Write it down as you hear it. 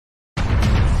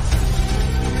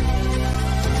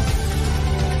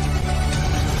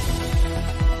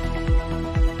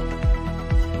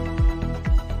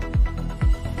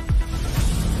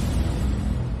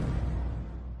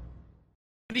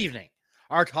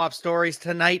Our top stories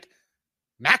tonight,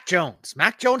 Mac Jones.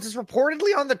 Mac Jones is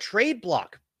reportedly on the trade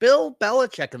block. Bill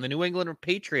Belichick and the New England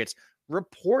Patriots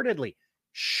reportedly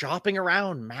shopping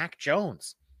around Mac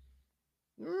Jones.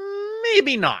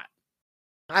 Maybe not.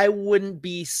 I wouldn't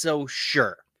be so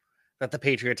sure that the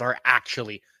Patriots are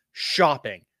actually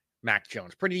shopping Mac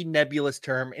Jones. Pretty nebulous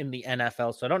term in the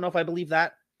NFL, so I don't know if I believe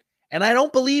that. And I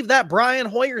don't believe that Brian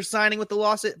Hoyer signing with the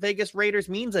Las Vegas Raiders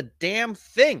means a damn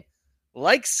thing,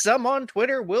 like some on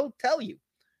Twitter will tell you.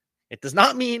 It does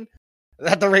not mean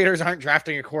that the Raiders aren't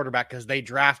drafting a quarterback because they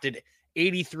drafted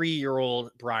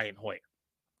 83-year-old Brian Hoyer.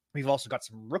 We've also got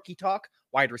some rookie talk,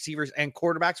 wide receivers, and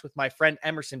quarterbacks with my friend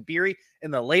Emerson Beery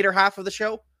in the later half of the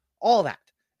show. All that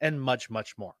and much,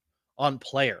 much more on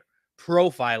Player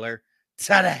Profiler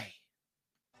today.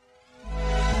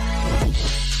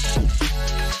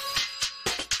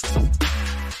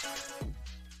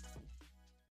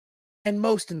 And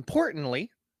most importantly,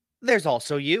 there's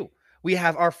also you. We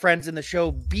have our friends in the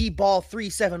show,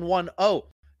 B-Ball3710.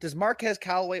 Does Marquez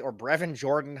Callaway or Brevin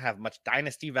Jordan have much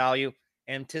dynasty value?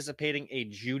 Anticipating a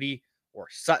Judy or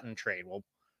Sutton trade. Well,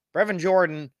 Brevin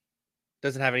Jordan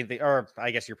doesn't have anything, or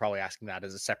I guess you're probably asking that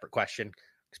as a separate question.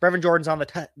 Because Brevin Jordan's on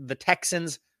the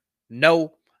Texans.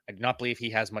 No, I do not believe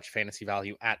he has much fantasy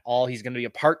value at all. He's going to be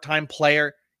a part-time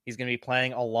player. He's going to be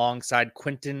playing alongside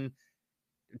Tegan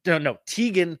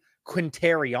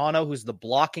Quintariano, who's the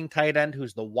blocking tight end,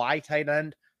 who's the Y tight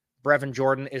end. Brevin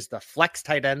Jordan is the flex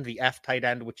tight end, the F tight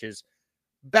end, which is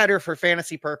better for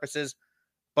fantasy purposes.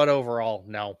 But overall,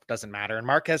 no, doesn't matter. And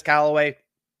Marquez Callaway,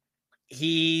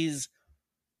 he's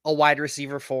a wide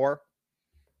receiver 4.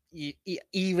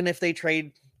 Even if they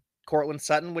trade Cortland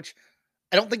Sutton, which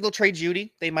I don't think they'll trade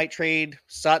Judy. They might trade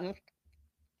Sutton.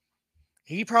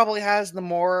 He probably has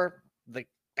the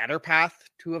better path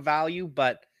to a value,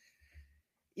 but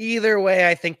either way,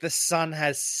 I think the sun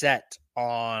has set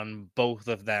on both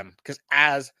of them. Because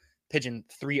as Pigeon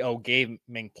 3-0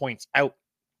 Gaming points out,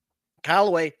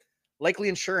 Callaway, likely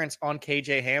insurance on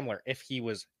KJ Hamler if he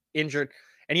was injured.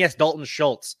 And yes, Dalton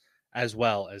Schultz as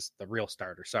well as the real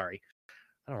starter. Sorry.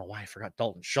 I don't know why I forgot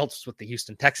Dalton Schultz was with the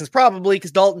Houston Texans. Probably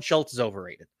because Dalton Schultz is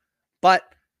overrated. But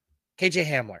KJ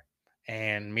Hamler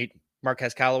and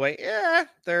Marquez Callaway,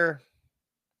 they're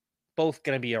both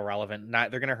going to be irrelevant. They're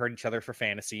going to hurt each other for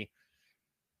fantasy.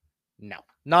 No,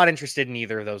 not interested in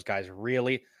either of those guys,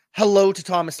 really. Hello to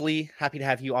Thomas Lee. Happy to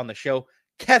have you on the show.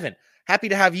 Kevin, happy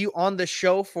to have you on the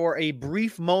show for a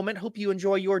brief moment. Hope you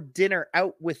enjoy your dinner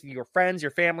out with your friends,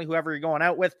 your family, whoever you're going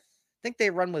out with. Think they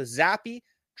run with Zappy,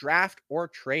 draft, or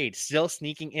trade. Still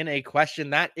sneaking in a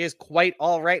question. That is quite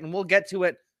all right, and we'll get to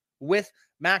it with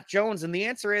Mac Jones. And the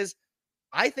answer is,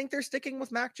 I think they're sticking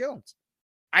with Mac Jones.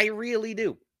 I really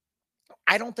do.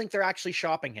 I don't think they're actually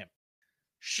shopping him.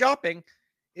 Shopping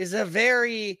is a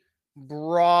very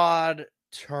broad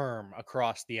term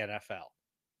across the NFL.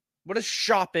 What does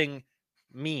shopping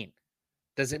mean?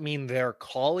 Does it mean they're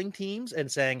calling teams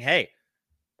and saying, hey,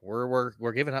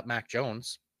 we're giving up Mac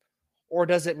Jones? Or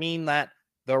does it mean that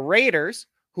the Raiders,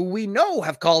 who we know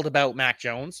have called about Mac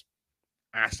Jones,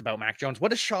 asked about Mac Jones?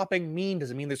 What does shopping mean?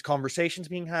 Does it mean there's conversations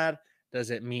being had?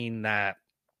 Does it mean that,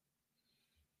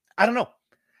 I don't know.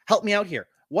 Help me out here.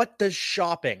 What does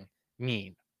shopping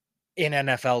mean in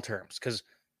NFL terms? Because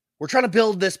we're trying to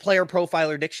build this player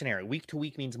profiler dictionary. Week to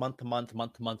week means month to month.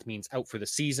 Month to month means out for the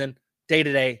season. Day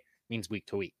to day means week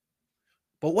to week.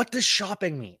 But what does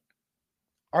shopping mean?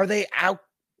 Are they out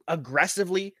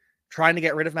aggressively trying to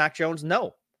get rid of Mac Jones?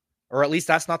 No. Or at least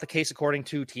that's not the case according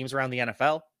to teams around the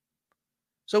NFL.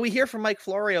 So we hear from Mike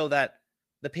Florio that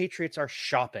the Patriots are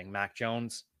shopping Mac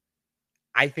Jones.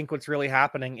 I think what's really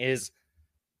happening is,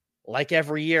 like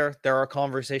every year, there are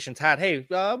conversations had. Hey,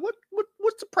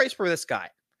 what's the price for this guy?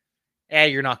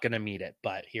 You're not going to meet it,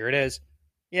 but here it is.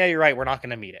 Yeah, you're right. We're not going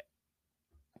to meet it.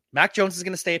 Mac Jones is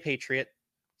going to stay a Patriot.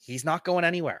 He's not going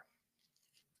anywhere.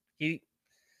 He's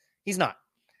not.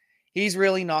 He's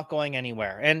really not going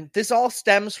anywhere. And this all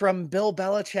stems from Bill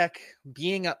Belichick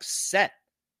being upset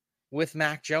with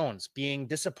Mac Jones, being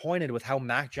disappointed with how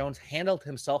Mac Jones handled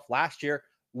himself last year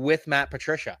with Matt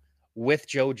Patricia, with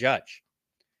Joe Judge.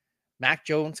 Mac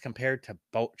Jones compared to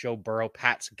Joe Burrow.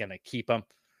 Pat's going to keep him.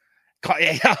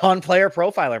 On Player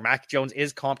Profiler, Mac Jones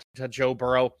is comped to Joe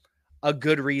Burrow. A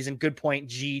good reason. Good point.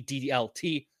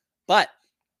 GDLT. But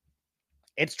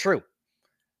it's true.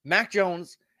 Mac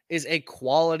Jones is a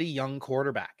quality young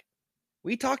quarterback.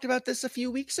 We talked about this a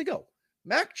few weeks ago.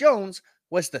 Mac Jones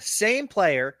was the same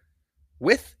player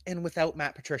with and without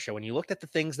Matt Patricia. When you looked at the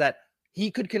things that he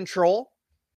could control,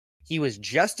 he was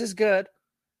just as good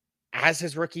as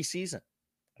his rookie season.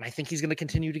 And I think he's going to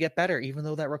continue to get better, even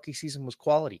though that rookie season was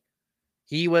quality.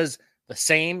 He was the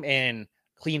same in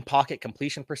clean pocket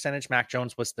completion percentage. Mac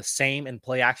Jones was the same in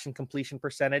play action completion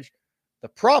percentage. The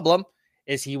problem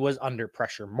is he was under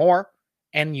pressure more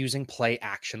and using play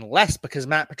action less because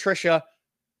Matt Patricia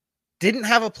didn't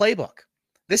have a playbook.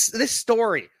 This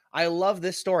story, I love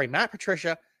this story. Matt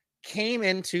Patricia came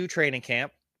into training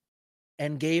camp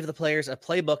and gave the players a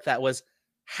playbook that was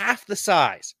half the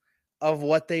size of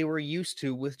what they were used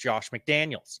to with Josh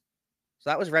McDaniels. So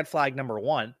that was red flag number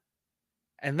one.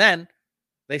 And then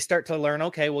they start to learn,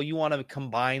 okay, well, you want to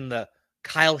combine the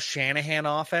Kyle Shanahan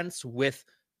offense with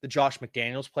the Josh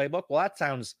McDaniels playbook. Well, that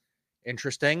sounds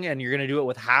interesting. And you're going to do it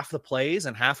with half the plays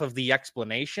and half of the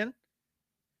explanation.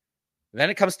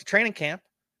 Then it comes to training camp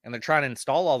and they're trying to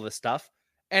install all this stuff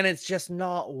and it's just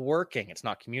not working. It's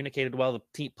not communicated well.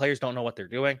 The players don't know what they're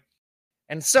doing.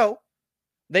 And so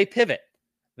they pivot.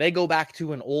 They go back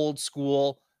to an old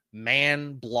school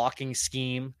man blocking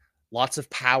scheme, lots of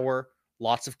power,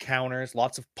 lots of counters,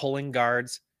 lots of pulling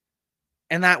guards.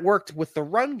 And that worked with the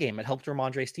run game. It helped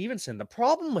Ramondre Stevenson. The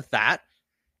problem with that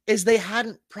is they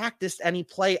hadn't practiced any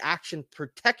play action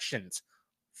protections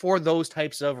for those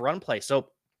types of run plays. So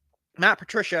Matt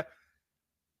Patricia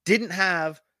didn't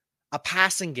have a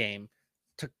passing game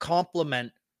to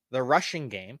complement the rushing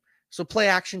game. So play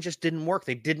action just didn't work.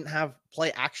 They didn't have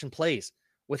play action plays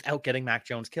without getting Mac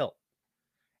Jones killed.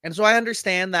 And so I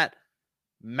understand that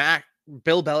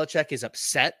Bill Belichick is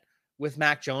upset with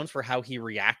Mac Jones for how he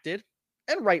reacted,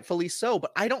 and rightfully so,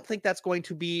 but I don't think that's going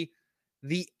to be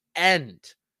the end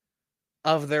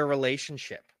of their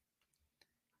relationship.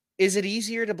 Is it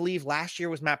easier to believe last year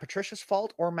was Matt Patricia's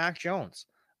fault or Mac Jones?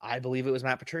 I believe it was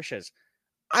Matt Patricia's.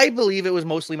 I believe it was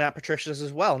mostly Matt Patricia's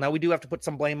as well. Now, we do have to put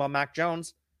some blame on Mac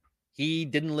Jones. He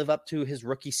didn't live up to his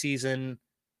rookie season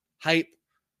hype.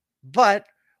 But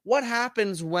what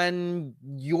happens when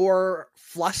you're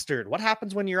flustered? What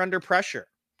happens when you're under pressure?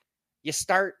 You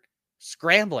start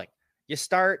scrambling. You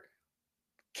start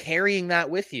carrying that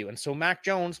with you. And so Mac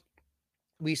Jones,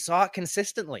 we saw it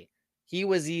consistently. He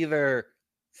was either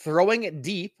throwing it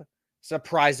deep,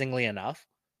 surprisingly enough,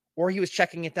 or he was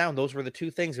checking it down. Those were the two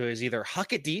things. It was either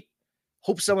huck it deep,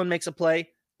 hope someone makes a play,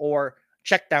 or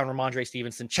check down Ramondre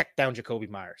Stevenson, check down Jacoby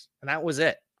Myers. And that was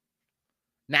it.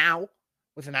 Now,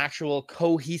 with an actual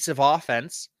cohesive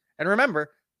offense, and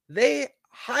remember, they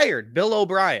hired Bill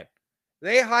O'Brien.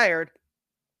 They hired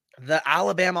the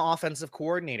Alabama offensive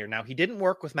coordinator. Now, he didn't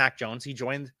work with Mac Jones. He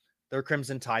joined their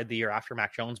Crimson Tide the year after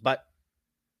Mac Jones, but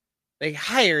they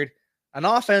hired an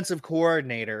offensive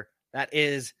coordinator that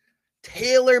is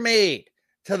tailor-made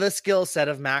to the skill set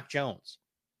of Mac Jones.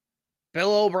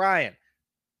 Bill O'Brien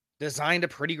designed a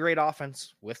pretty great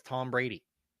offense with Tom Brady.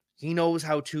 He knows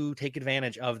how to take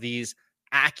advantage of these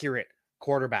accurate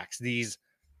quarterbacks, these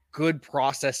good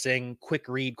processing, quick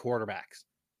read quarterbacks.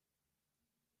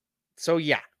 So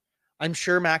yeah, I'm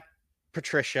sure Mac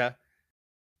Patricia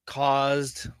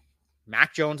caused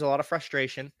Mac Jones a lot of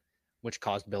frustration, which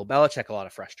caused Bill Belichick a lot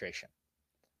of frustration.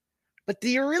 But do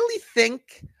you really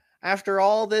think after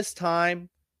all this time,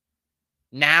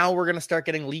 now we're going to start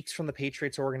getting leaks from the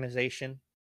Patriots organization?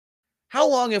 How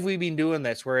long have we been doing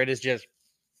this where it is just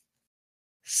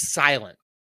silent?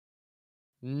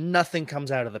 Nothing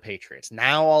comes out of the Patriots.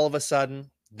 Now, all of a sudden,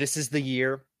 this is the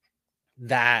year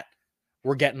that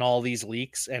we're getting all these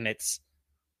leaks, and it's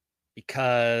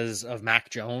because of Mac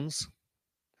Jones.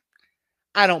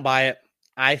 I don't buy it.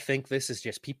 I think this is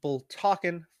just people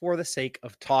talking for the sake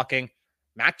of talking.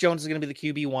 Mac Jones is going to be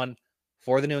the QB1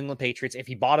 for the New England Patriots. If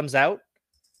he bottoms out,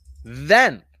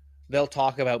 then they'll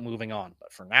talk about moving on.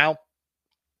 But for now,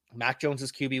 Mac Jones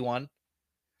is QB1.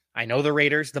 I know the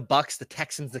Raiders, the Bucks, the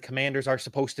Texans, the Commanders are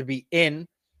supposed to be in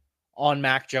on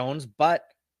Mac Jones, but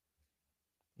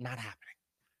not happening.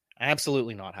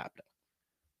 Absolutely not happening.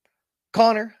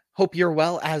 Connor, hope you're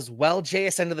well as well.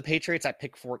 JSN to the Patriots at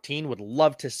pick 14. Would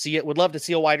love to see it. Would love to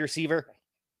see a wide receiver,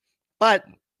 but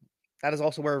that is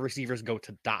also where receivers go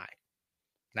to die.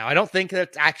 Now, I don't think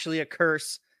that's actually a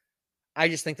curse. I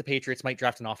just think the Patriots might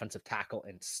draft an offensive tackle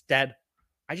instead.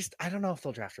 I don't know if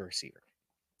they'll draft a receiver.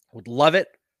 Would love it.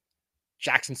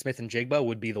 Jackson Smith and Jigba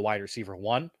would be the wide receiver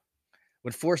one.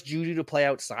 Would force Juju to play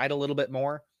outside a little bit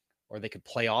more, or they could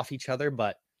play off each other.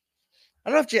 But I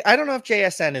don't know if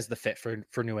JSN is the fit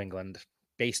for New England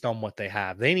based on what they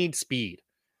have. They need speed.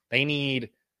 They need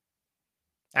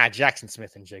Jackson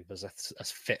Smith and Jigba's a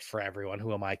fit for everyone.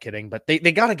 Who am I kidding? But they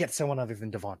got to get someone other than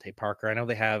Devontae Parker. I know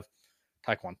they have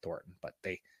Tyquan Thornton, but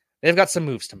they've got some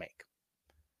moves to make.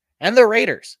 And the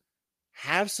Raiders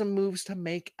have some moves to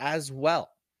make as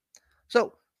well.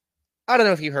 So, I don't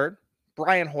know if you heard,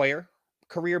 Brian Hoyer,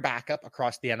 career backup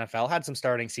across the NFL, had some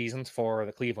starting seasons for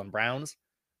the Cleveland Browns.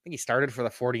 think he started for the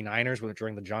 49ers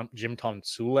during the Jim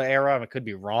Tonsula era. I could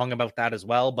be wrong about that as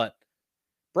well, but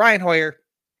Brian Hoyer,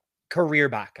 career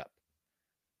backup.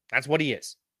 That's what he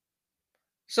is.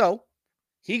 So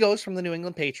he goes from the New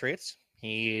England Patriots.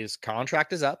 His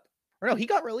contract is up. Or no, he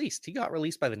got released. He got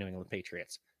released by the New England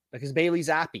Patriots because Bailey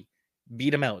Zappi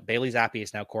beat him out. Bailey Zappi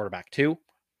is now quarterback 2.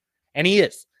 And he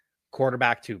is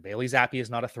quarterback 2. Bailey Zappi is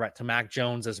not a threat to Mac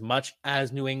Jones as much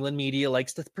as New England media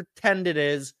likes to pretend it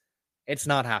is. It's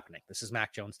not happening. This is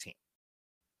Mac Jones' team.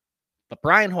 But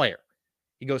Brian Hoyer,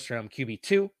 he goes from QB2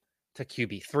 to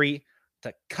QB3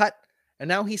 to cut. And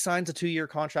now he signs a 2-year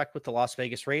contract with the Las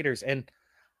Vegas Raiders. And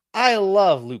I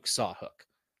love Luke Sawhook.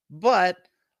 But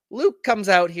Luke comes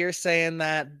out here saying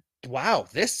that, wow,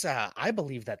 this, I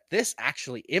believe that this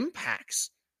actually impacts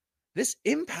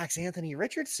Anthony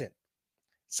Richardson.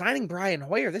 Signing Brian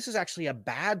Hoyer, this is actually a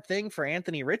bad thing for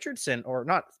Anthony Richardson, or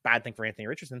not bad thing for Anthony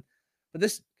Richardson, but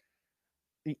this,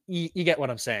 you get what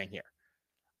I'm saying here.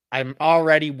 I'm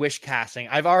already wish casting.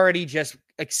 I've already just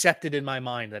accepted in my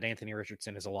mind that Anthony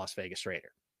Richardson is a Las Vegas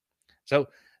Raider. So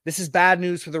this is bad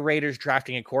news for the Raiders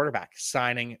drafting a quarterback,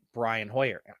 signing Brian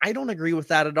Hoyer. I don't agree with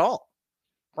that at all.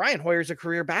 Brian Hoyer is a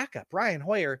career backup. Brian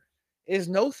Hoyer is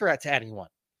no threat to anyone.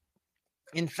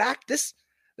 In fact, this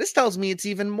tells me it's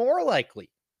even more likely.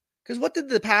 Because what did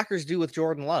the Packers do with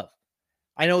Jordan Love?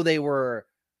 I know they were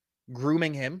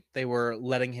grooming him. They were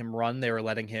letting him run. They were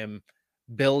letting him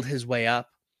build his way up.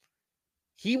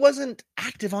 He wasn't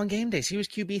active on game days. He was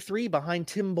QB3 behind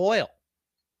Tim Boyle.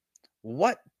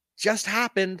 What just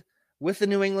happened with the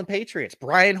New England Patriots?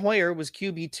 Brian Hoyer was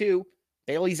QB2.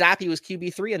 Bailey Zappi was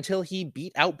QB3 until he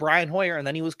beat out Brian Hoyer, and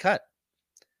then he was cut.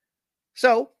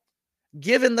 So,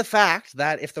 given the fact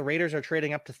that if the Raiders are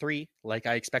trading up to 3, like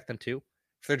I expect them to,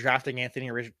 if they're drafting Anthony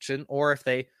Richardson, or if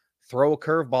they throw a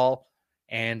curveball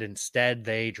and instead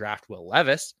they draft Will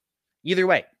Levis, either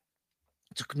way,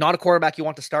 it's not a quarterback you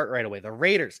want to start right away. The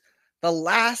Raiders, the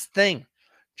last thing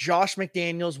Josh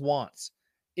McDaniels wants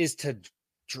is to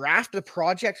draft a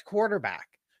project quarterback,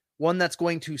 one that's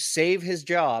going to save his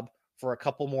job for a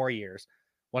couple more years,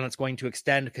 one that's going to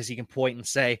extend because he can point and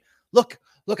say, look,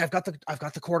 I've got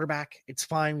the quarterback. It's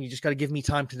fine. You just got to give me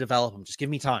time to develop him. Just give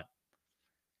me time.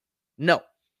 No.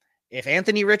 If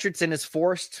Anthony Richardson is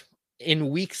forced in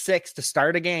week 6 to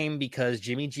start a game because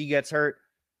Jimmy G gets hurt,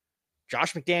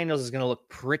 Josh McDaniels is going to look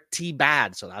pretty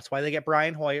bad. So that's why they get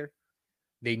Brian Hoyer.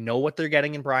 They know what they're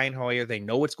getting in Brian Hoyer. They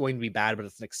know it's going to be bad, but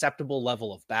it's an acceptable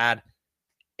level of bad.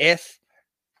 If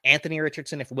Anthony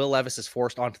Richardson, if Will Levis is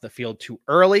forced onto the field too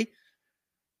early,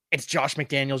 it's Josh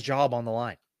McDaniels' job on the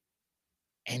line.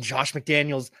 And Josh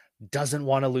McDaniels doesn't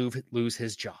want to lose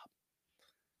his job.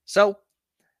 So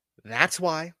that's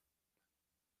why,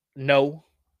 no,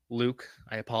 Luke,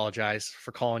 I apologize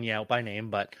for calling you out by name,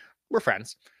 but we're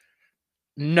friends.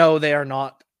 No, they are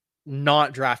not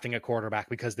drafting a quarterback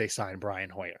because they signed Brian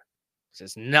Hoyer.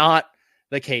 This is not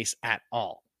the case at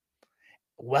all.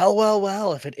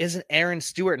 Well, if it isn't Aaron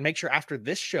Stewart, make sure after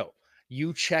this show,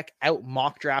 you check out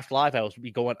Mock Draft Live. I will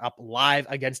be going up live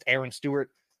against Aaron Stewart.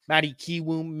 Matty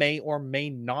Kiwoom may or may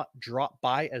not drop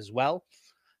by as well.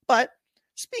 But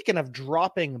speaking of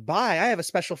dropping by, I have a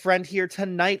special friend here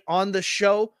tonight on the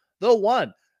show, the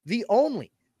one, the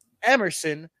only,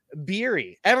 Emerson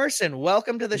Beery. Emerson,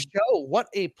 welcome to the show. What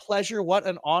a pleasure. What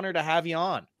an honor to have you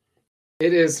on.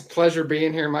 It is a pleasure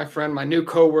being here, my friend. My new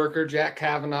coworker, Jack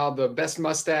Kavanaugh, the best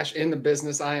mustache in the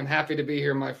business. I am happy to be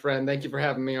here, my friend. Thank you for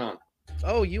having me on.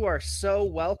 Oh, you are so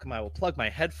welcome. I will plug my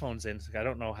headphones in. I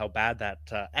don't know how bad that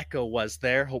echo was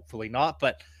there. Hopefully not,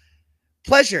 but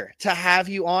pleasure to have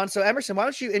you on. So, Emerson, why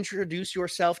don't you introduce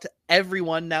yourself to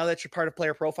everyone now that you're part of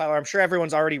Player Profiler? I'm sure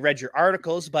everyone's already read your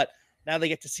articles, but now they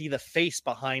get to see the face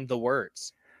behind the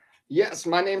words. Yes,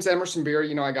 my name's Emerson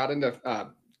Beery. I got into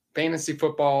fantasy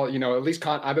football, at least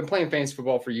I've been playing fantasy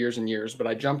football for years and years, but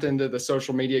I jumped into the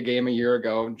social media game a year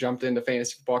ago, jumped into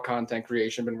fantasy football content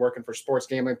creation, been working for Sports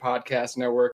Gambling Podcast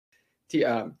Network,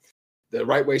 the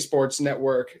Right Way Sports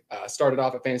Network, started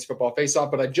off at Fantasy Football Face-Off,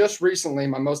 but I just recently,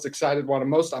 I'm most excited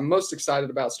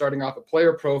about starting off a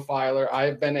Player Profiler.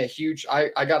 I've been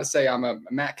I got to say, I'm a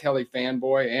Matt Kelly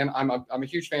fanboy, and I'm a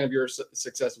huge fan of your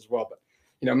success as well, but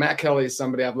Matt Kelly is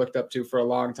somebody I've looked up to for a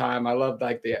long time. I love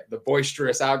the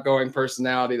boisterous, outgoing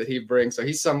personality that he brings. So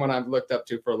he's someone I've looked up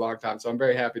to for a long time. So I'm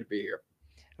very happy to be here.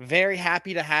 Very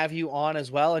happy to have you on as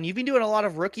well. And you've been doing a lot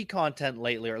of rookie content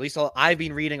lately, or at least I've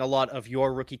been reading a lot of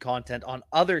your rookie content on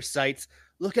other sites,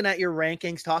 looking at your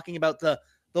rankings, talking about the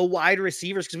wide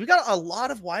receivers, because we got a lot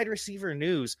of wide receiver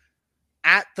news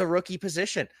at the rookie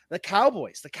position. The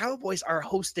Cowboys are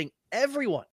hosting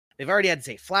everyone. They've already had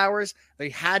Zay Flowers. They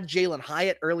had Jalen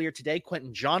Hyatt earlier today.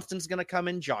 Quentin Johnston's going to come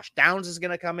in. Josh Downs is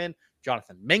going to come in.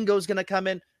 Jonathan Mingo's going to come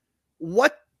in.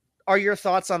 What are your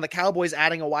thoughts on the Cowboys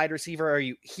adding a wide receiver? Are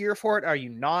you here for it? Are you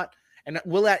not? And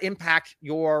will that impact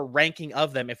your ranking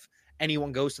of them if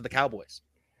anyone goes to the Cowboys?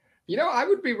 I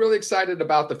would be really excited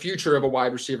about the future of a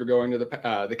wide receiver going to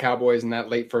the Cowboys in that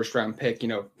late first round pick.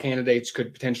 Candidates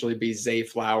could potentially be Zay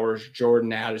Flowers,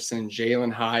 Jordan Addison,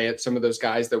 Jalen Hyatt, some of those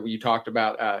guys that we talked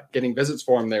about getting visits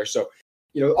for him there. So,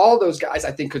 all those guys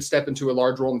I think could step into a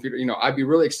large role in the future. I'd be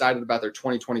really excited about their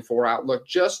 2024 outlook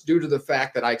just due to the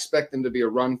fact that I expect them to be a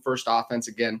run first offense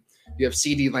again. You have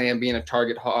CeeDee Lamb being a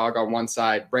target hog on one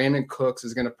side. Brandon Cooks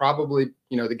is going to probably,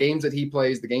 the games that he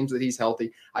plays, the games that he's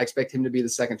healthy, I expect him to be the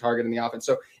second target in the offense.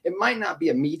 So it might not be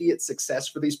immediate success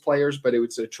for these players, but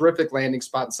it's a terrific landing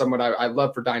spot and someone I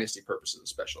love for dynasty purposes,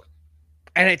 especially.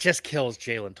 And it just kills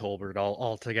Jalen Tolbert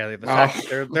altogether. The fact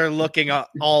that they're looking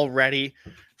already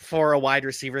for a wide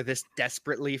receiver, this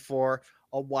desperately for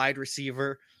a wide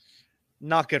receiver.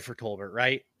 Not good for Tolbert,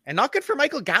 right? And not good for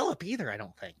Michael Gallup either, I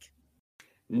don't think.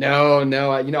 No.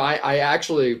 I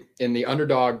actually, in the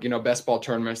underdog, best ball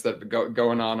tournaments that are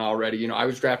going on already, I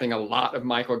was drafting a lot of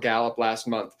Michael Gallup last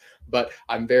month, but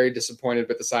I'm very disappointed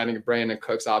with the signing of Brandon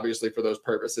Cooks, obviously for those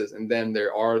purposes. And then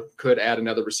could add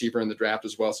another receiver in the draft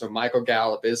as well. So Michael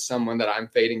Gallup is someone that I'm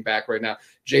fading back right now.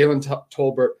 Jalen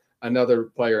Tolbert, another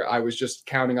player I was just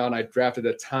counting on. I drafted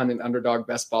a ton in underdog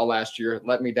best ball last year.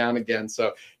 Let me down again.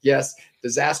 So yes,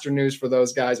 disaster news for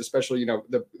those guys, especially,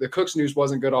 the Cooks news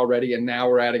wasn't good already. And now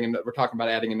we're talking about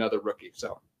adding another rookie.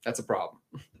 So that's a problem.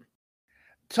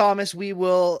 Thomas, we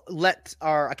will let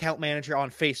our account manager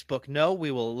on Facebook know. We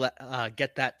will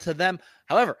get that to them.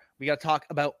 However, we got to talk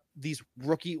about these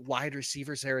rookie wide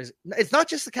receivers. It's not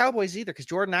just the Cowboys either, because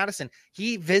Jordan Addison,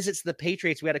 he visits the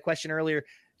Patriots. We had a question earlier.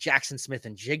 Jackson Smith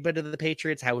and Jigba to the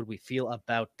Patriots. How would we feel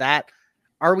about that?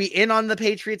 Are we in on the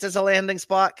Patriots as a landing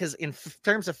spot? Because in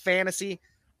terms of fantasy,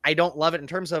 I don't love it. In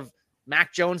terms of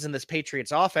Mac Jones and this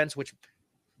Patriots offense, which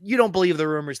you don't believe the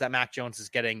rumors that Mac Jones is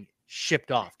getting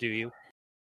shipped off, do you?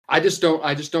 I just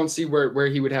don't see where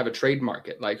he would have a trade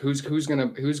market. Like who's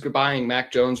buying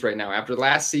Mac Jones right now after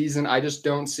last season? I just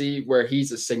don't see where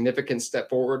he's a significant step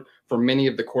forward for many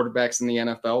of the quarterbacks in the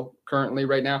NFL currently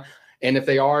right now. And if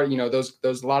they are, those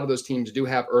a lot of those teams do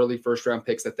have early first round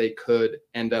picks that they could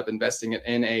end up investing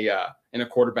in a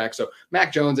quarterback. So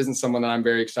Mac Jones isn't someone that I'm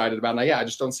very excited about. And I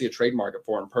just don't see a trade market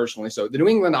for him personally. So the New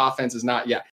England offense is not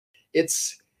yet.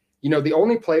 It's the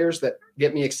only players that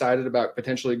get me excited about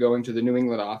potentially going to the New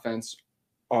England offense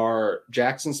are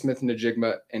Jackson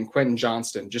Smith-Njigba and Quentin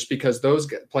Johnston, just because those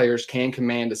players can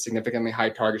command a significantly high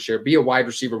target share, be a wide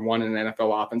receiver one in an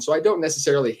NFL offense. So I don't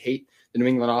necessarily hate the New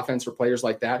England offense for players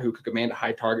like that who could command a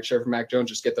high target share for Mac Jones,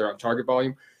 just get their own target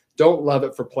volume. Don't love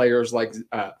it for players like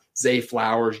Zay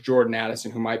Flowers, Jordan Addison,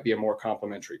 who might be a more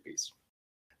complimentary piece.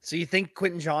 So you think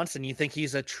Quentin Johnston, you think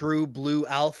he's a true blue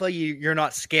alpha? You're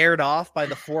not scared off by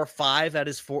the 4.5 at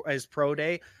his pro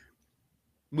day,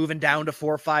 moving down to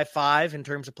 4.55 in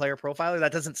terms of player profiler?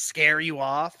 That doesn't scare you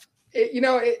off?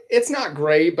 It's not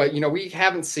great, but, we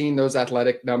haven't seen those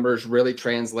athletic numbers really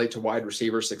translate to wide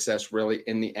receiver success really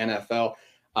in the NFL.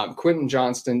 Quentin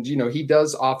Johnston, he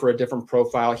does offer a different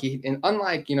profile. And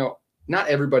unlike, not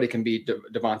everybody can be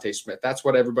Devontae Smith. That's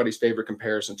what everybody's favorite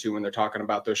comparison to when they're talking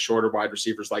about those shorter wide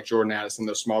receivers like Jordan Addison,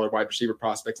 those smaller wide receiver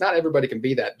prospects. Not everybody can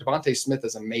be that. Devontae Smith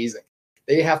is amazing.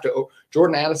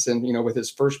 Jordan Addison, with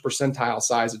his first percentile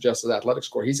size adjusted athletic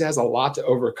score, he has a lot to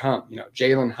overcome.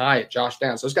 Jalen Hyatt, Josh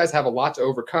Downs, those guys have a lot to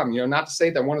overcome. Not to say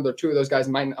that one of the two of those guys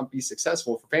might not be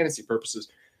successful for fantasy purposes,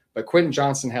 but Quentin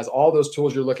Johnston has all those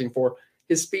tools you're looking for.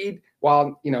 His speed,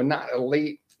 while, not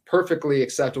elite, perfectly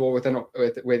acceptable with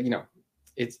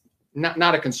it's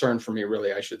not a concern for me,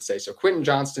 really, I should say. So Quentin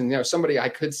Johnston, somebody I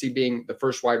could see being the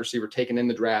first wide receiver taken in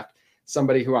the draft,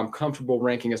 somebody who I'm comfortable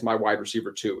ranking as my wide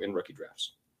receiver 2 in rookie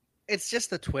drafts. It's just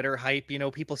the Twitter hype,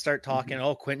 people start talking,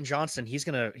 oh, Quentin Johnston,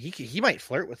 he might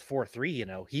flirt with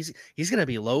 4.3, he's going to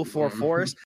be low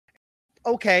 4.4s.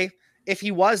 Okay. If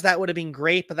he was, that would have been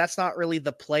great, but that's not really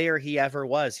the player he ever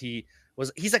was.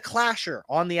 He's a clasher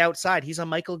on the outside. He's a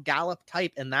Michael Gallup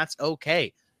type, and that's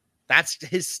okay. That's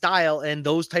his style. And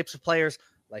those types of players,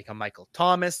 like a Michael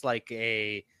Thomas, like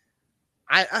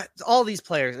all these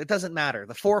players, it doesn't matter.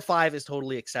 The 4.5 is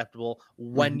totally acceptable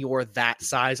when you're that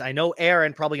size. I know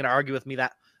Aaron probably going to argue with me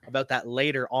about that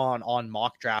later on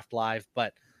Mock Draft Live,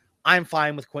 but I'm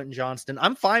fine with Quentin Johnston.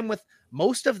 I'm fine with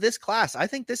most of this class. I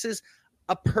think this is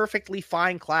a perfectly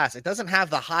fine class. It doesn't have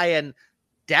the high end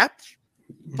depth,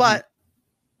 but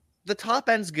the top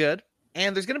end's good.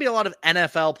 And there's going to be a lot of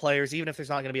NFL players, even if there's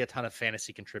not going to be a ton of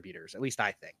fantasy contributors. At least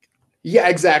I think. Yeah,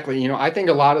 exactly. I think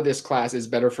a lot of this class is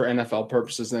better for NFL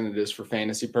purposes than it is for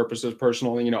fantasy purposes.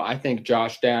 Personally, I think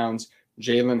Josh Downs,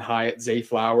 Jalen Hyatt, Zay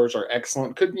Flowers are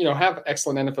excellent. Could, have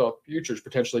excellent NFL futures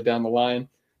potentially down the line.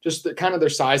 Just kind of their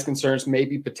size concerns,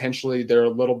 maybe potentially they're a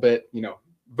little bit,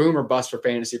 boom or bust for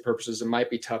fantasy purposes. It might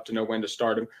be tough to know when to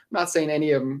start them. I'm not saying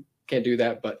any of them can't do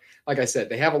that, but like I said,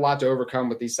 they have a lot to overcome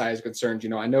with these size concerns.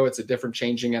 I know it's a different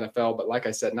changing NFL, but like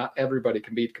I said, not everybody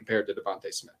can be compared to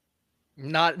Devontae Smith.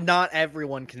 Not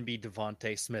everyone can be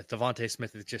Devontae Smith. Devontae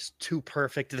Smith is just too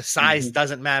perfect. The size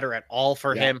doesn't matter at all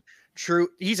for him. True,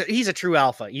 he's a true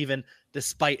alpha, even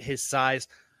despite his size.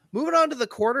 Moving on to the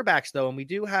quarterbacks, though, and we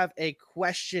do have a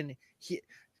question.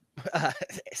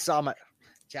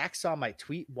 Jack saw my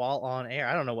tweet while on air.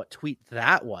 I don't know what tweet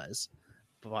that was,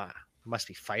 but I must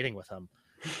be fighting with him.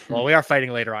 Well, we are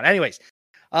fighting later on. Anyways,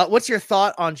 what's your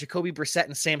thought on Jacoby Brissett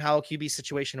and Sam Howell QB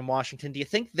situation in Washington? Do you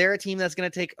think they're a team that's going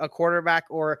to take a quarterback,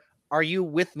 or are you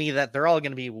with me that they're all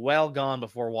going to be well gone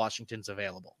before Washington's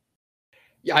available?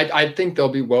 Yeah, I think they'll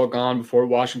be well gone before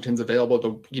Washington's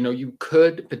available. You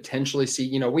could potentially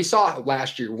see, we saw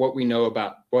last year what we know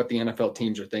about what the NFL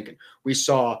teams are thinking. We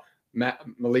saw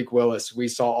Malik Willis. We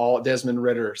saw all Desmond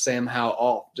Ridder, Sam Howell,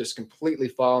 all just completely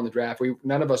fall in the draft.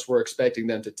 None of us were expecting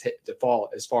them to fall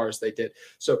as far as they did.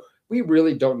 So we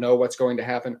really don't know what's going to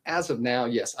happen. As of now,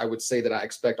 yes, I would say that I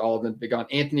expect all of them to be gone.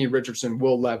 Anthony Richardson,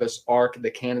 Will Levis are the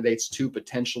candidates to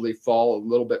potentially fall a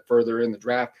little bit further in the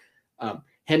draft.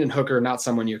 Hendon Hooker, not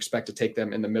someone you expect to take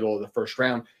them in the middle of the first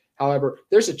round. However,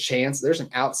 there's an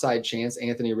outside chance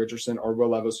Anthony Richardson or Will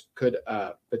Levis could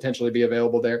potentially be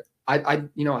available there. I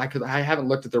haven't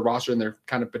looked at their roster and their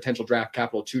kind of potential draft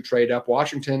capital to trade up.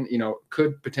 Washington,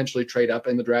 could potentially trade up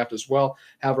in the draft as well.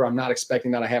 However, I'm not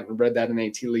expecting that. I haven't read that in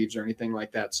any tea leaves or anything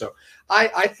like that. So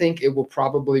I think it will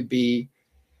probably be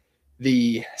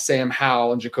the Sam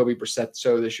Howell and Jacoby Brissett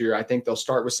show this year. I think they'll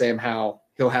start with Sam Howell.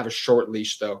 He'll have a short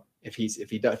leash though. If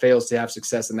he fails to have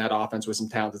success in that offense with some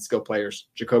talented skill players.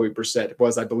 Jacoby Brissett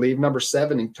was, I believe, number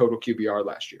 7 in total QBR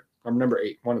last year. Or number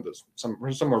 8, one of those,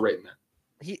 somewhere right in there.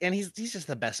 He's just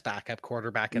the best backup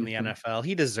quarterback in the NFL.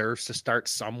 He deserves to start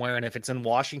somewhere, and if it's in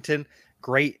Washington,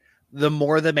 great. The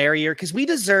more the merrier, because we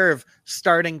deserve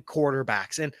starting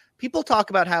quarterbacks. And people talk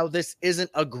about how this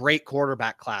isn't a great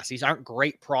quarterback class. These aren't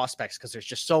great prospects because there's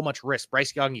just so much risk.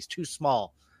 Bryce Young, he's too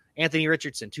small. Anthony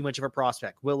Richardson, too much of a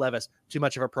prospect. Will Levis, too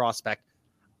much of a prospect.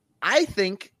 I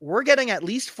think we're getting at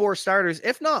least 4 starters,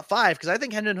 if not 5, because I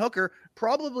think Hendon Hooker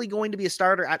probably going to be a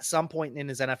starter at some point in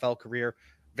his NFL career.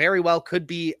 Very well could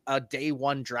be a day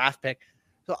 1 draft pick.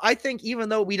 So I think even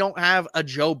though we don't have a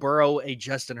Joe Burrow, a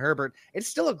Justin Herbert, it's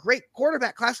still a great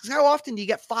quarterback class, because how often do you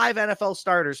get 5 NFL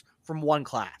starters from one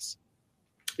class?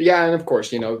 Yeah, and of course,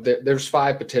 there's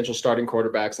 5 potential starting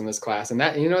quarterbacks in this class, and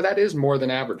that, that is more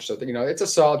than average. So, it's a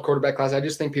solid quarterback class. I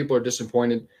just think people are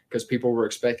disappointed because people were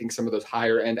expecting some of those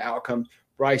higher end outcomes.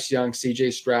 Bryce Young,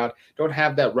 CJ Stroud don't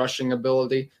have that rushing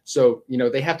ability. So,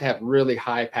 they have to have really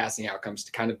high passing outcomes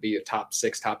to kind of be a top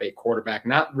 6, top 8 quarterback,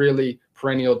 not really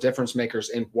perennial difference makers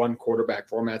in one quarterback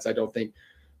formats, I don't think.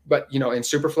 But, in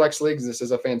Superflex leagues, this is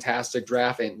a fantastic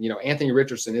draft. And, Anthony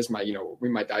Richardson is my, we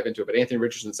might dive into it, but Anthony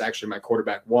Richardson is actually my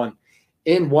quarterback 1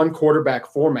 in one quarterback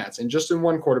formats, and just in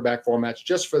one quarterback formats,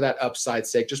 just for that upside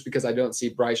sake, just because I don't see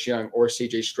Bryce Young or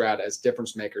CJ Stroud as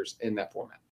difference makers in that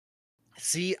format.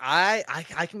 See, I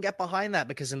can get behind that,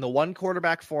 because in the one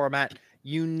quarterback format,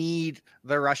 you need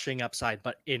the rushing upside.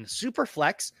 But in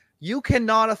Superflex, you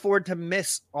cannot afford to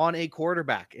miss on a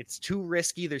quarterback. It's too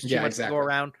risky. There's too much to go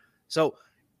around. So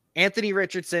Anthony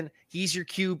Richardson, he's your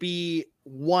QB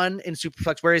 1 in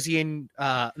Superflex. Where is he in?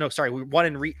 1 in 1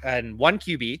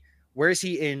 QB. Where is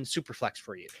he in Superflex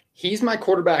for you? He's my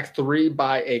quarterback 3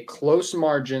 by a close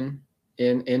margin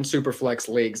in Superflex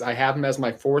leagues. I have him as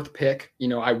my 4th pick.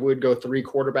 I would go 3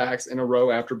 quarterbacks in a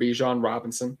row after Bijan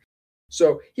Robinson.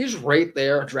 So he's right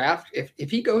there. Draft.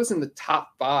 If he goes in the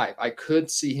top 5, I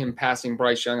could see him passing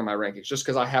Bryce Young in my rankings, just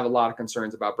because I have a lot of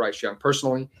concerns about Bryce Young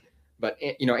personally. But,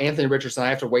 Anthony Richardson, I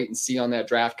have to wait and see on that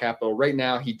draft capital. Right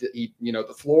now, he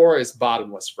the floor is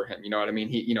bottomless for him. You know what I mean?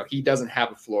 He doesn't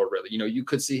have a floor, really. You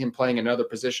could see him playing another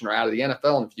position or out of the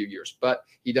NFL in a few years, but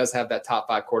he does have that top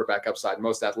 5 quarterback upside,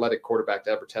 most athletic quarterback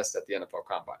to ever test at the NFL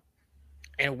Combine.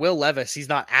 And Will Levis, he's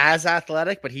not as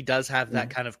athletic, but he does have that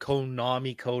kind of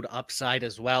Konami code upside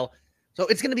as well. So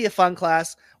it's going to be a fun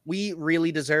class. We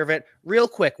really deserve it. Real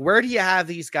quick, where do you have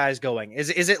these guys going? Is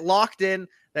it locked in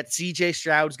that CJ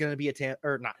Stroud's going to be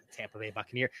not Tampa Bay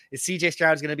Buccaneer? Is CJ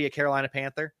Stroud's going to be a Carolina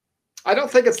Panther? I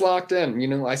don't think it's locked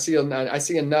in. I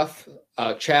see enough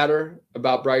chatter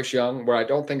about Bryce Young where I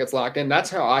don't think it's locked in. That's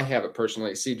how I have it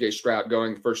personally. C.J. Stroud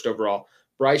going first overall,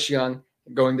 Bryce Young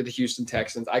going to the Houston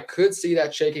Texans. I could see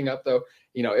that shaking up though.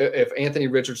 If Anthony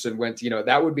Richardson went,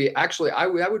 that would be actually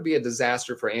that would be a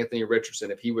disaster for Anthony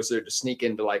Richardson if he was there to sneak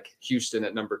into like Houston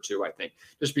at number 2. I think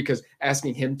just because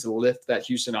asking him to lift that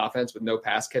Houston offense with no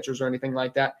pass catchers or anything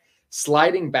like that.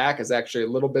 Sliding back is actually a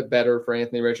little bit better for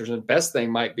Anthony Richardson. Best thing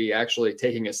might be actually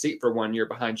taking a seat for 1 year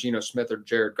behind Geno Smith or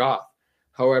Jared Goff.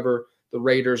 However, the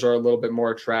Raiders are a little bit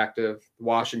more attractive.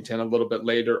 Washington a little bit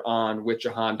later on with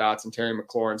Jahan Dotson, Terry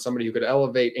McLaurin, somebody who could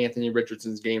elevate Anthony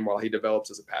Richardson's game while he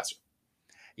develops as a passer.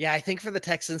 Yeah, I think for the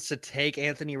Texans to take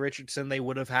Anthony Richardson, they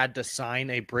would have had to sign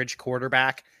a bridge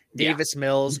quarterback. Davis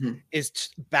Mills is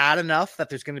bad enough that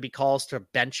there's going to be calls to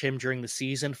bench him during the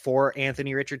season for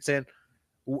Anthony Richardson.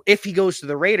 If he goes to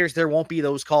the Raiders, there won't be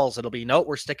those calls. It'll be, no,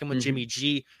 we're sticking with Jimmy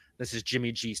G. This is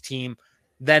Jimmy G's team.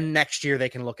 Then next year they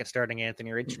can look at starting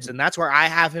Anthony Richardson. That's where I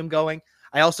have him going.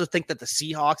 I also think that the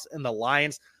Seahawks and the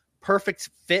Lions, perfect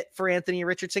fit for Anthony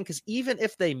Richardson, because even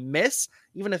if they miss,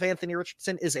 even if Anthony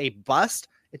Richardson is a bust,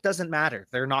 it doesn't matter.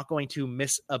 They're not going to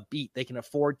miss a beat. They can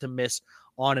afford to miss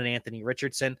on an Anthony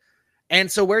Richardson. And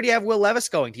so where do you have Will Levis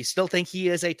going? Do you still think he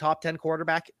is a top 10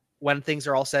 quarterback when things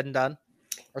are all said and done?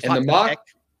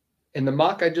 In the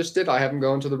mock I just did, I have him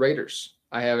going to the Raiders.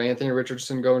 I have Anthony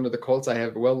Richardson going to the Colts. I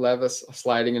have Will Levis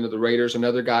sliding into the Raiders,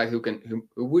 another guy who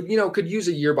would could use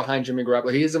a year behind Jimmy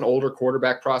Garoppolo. He is an older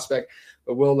quarterback prospect,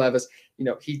 but Will Levis,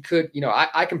 he could,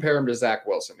 I compare him to Zach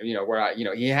Wilson, where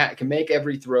he can make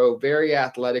every throw, very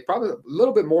athletic, probably a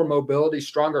little bit more mobility,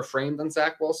 stronger frame than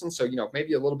Zach Wilson. So,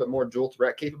 maybe a little bit more dual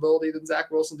threat capability than Zach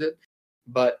Wilson did.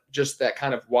 But just that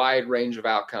kind of wide range of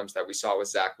outcomes that we saw with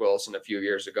Zach Wilson a few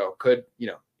years ago could,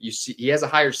 you see he has a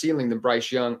higher ceiling than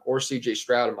Bryce Young or C.J.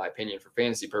 Stroud, in my opinion, for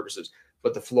fantasy purposes,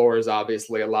 but the floor is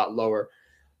obviously a lot lower.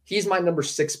 He's my number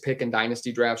 6 pick in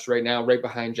dynasty drafts right now, right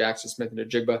behind Jackson Smith and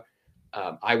Ajigba.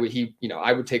 I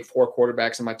would take 4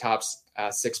 quarterbacks in my top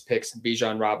 6 picks: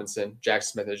 Bijan Robinson,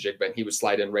 Jackson Smith and Ajigba, and he would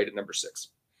slide in right at number 6.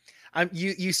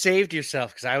 You saved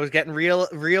yourself, because I was getting real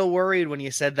worried when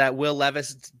you said that Will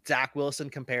Levis Zach Wilson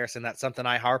comparison. That's something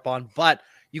I harp on, but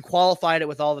you qualified it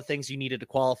with all the things you needed to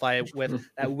qualify it with.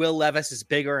 That Will Levis is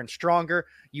bigger and stronger.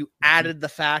 You added the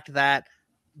fact that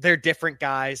they're different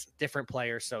guys, different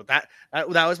players. So that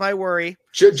was my worry.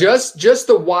 Just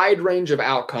the wide range of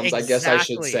outcomes, exactly. I guess I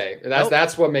should say.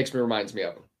 That's what reminds me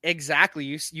of him.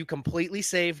 Exactly. You completely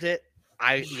saved it.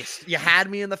 You had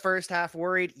me in the first half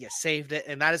worried. You saved it,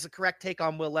 and that is the correct take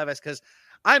on Will Levis, because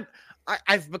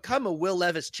I've become a Will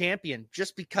Levis champion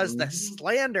just because the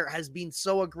slander has been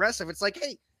so aggressive. It's like,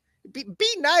 hey, be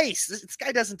nice. This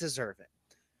guy doesn't deserve it.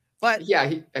 But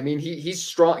yeah, he's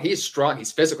strong. He's strong.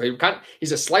 He's physical.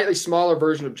 He's a slightly smaller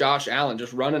version of Josh Allen,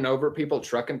 just running over people,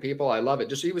 trucking people. I love it.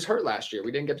 Just he was hurt last year.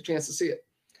 We didn't get the chance to see it.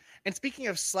 And speaking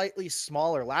of slightly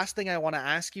smaller, last thing I want to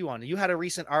ask you on, you had a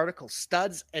recent article,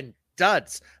 studs and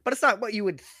duds, but it's not what you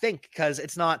would think, because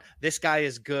it's not this guy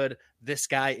is good, this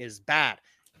guy is bad.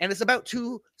 And it's about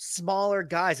 2 smaller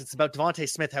guys. It's about Devontae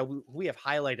Smith, how we have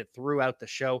highlighted throughout the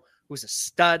show, who's a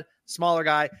stud, smaller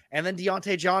guy, and then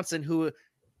Deontay Johnson, who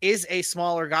is a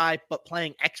smaller guy, but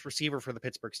playing X receiver for the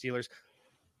Pittsburgh Steelers.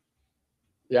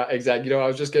 Yeah, exactly. I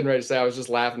was just getting ready to say, I was just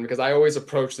laughing because I always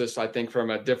approach this, I think,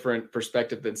 from a different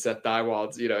perspective than Seth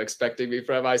Dywald's, expecting me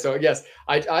from. So yes,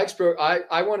 I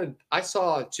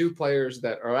saw 2 players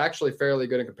that are actually fairly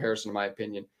good in comparison, in my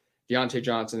opinion, Deontay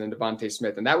Johnson and Devontae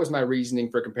Smith. And that was my reasoning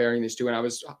for comparing these 2. And I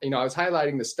was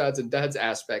highlighting the studs and duds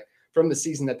aspect from the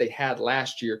season that they had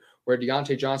last year, where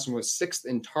Deontay Johnson was 6th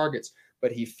in targets,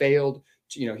 but he failed.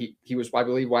 He was, I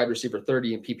believe, wide receiver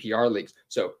 30 in PPR leagues.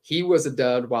 So he was a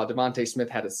dud, while Devontae Smith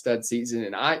had a stud season.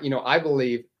 And I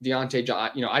believe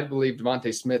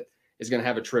Devontae Smith is going to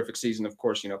have a terrific season, of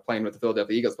course, playing with the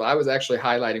Philadelphia Eagles. But I was actually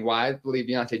highlighting why I believe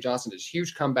Deontay Johnson is a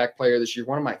huge comeback player this year.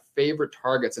 One of my favorite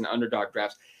targets in underdog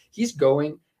drafts. He's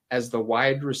going as the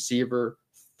wide receiver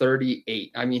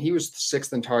 38. I mean, he was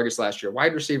 6th in targets last year,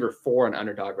 wide receiver 4 in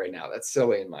underdog right now. That's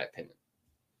silly in my opinion.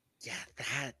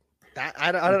 Yeah, that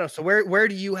I don't know. So where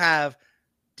do you have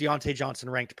Deontay Johnson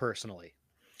ranked personally?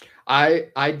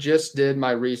 I just did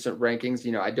my recent rankings.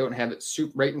 I don't have it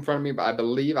right in front of me, but I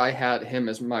believe I had him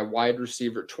as my wide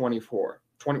receiver 24,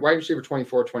 wide receiver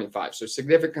 24, 25. So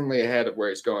significantly ahead of where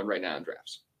he's going right now in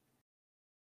drafts.